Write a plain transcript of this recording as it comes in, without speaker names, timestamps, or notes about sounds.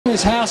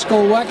is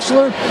Haskell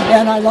Wexler,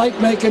 and I like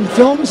making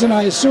films, and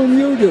I assume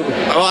you do.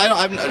 Well,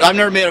 I've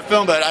never made a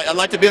film, but I'd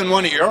like to be in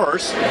one of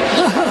yours.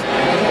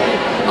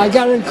 I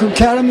got an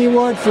Academy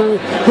Award for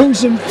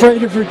Who's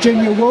Afraid of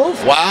Virginia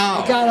Woolf.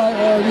 Wow. I got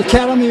an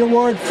Academy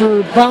Award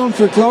for Bound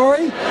for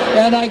Glory,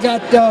 and I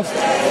got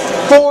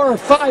 4 or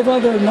 5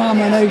 other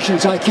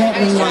nominations. I can't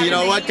remember. You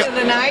know what?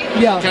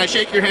 Yeah. Can I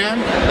shake your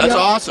hand? That's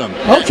awesome.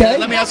 Okay.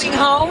 Let me ask you.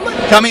 Home?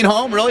 Coming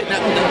home? Really?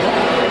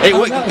 Hey,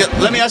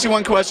 let me ask you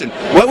one question.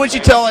 What would you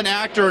tell an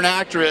actor or an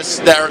actress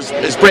that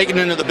is breaking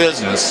into the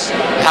business?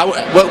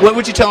 What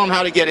would you tell them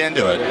how to get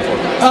into it?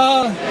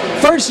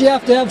 First, you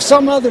have to have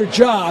some other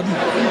job. You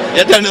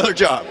have to have another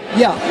job.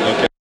 Yeah.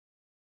 Okay.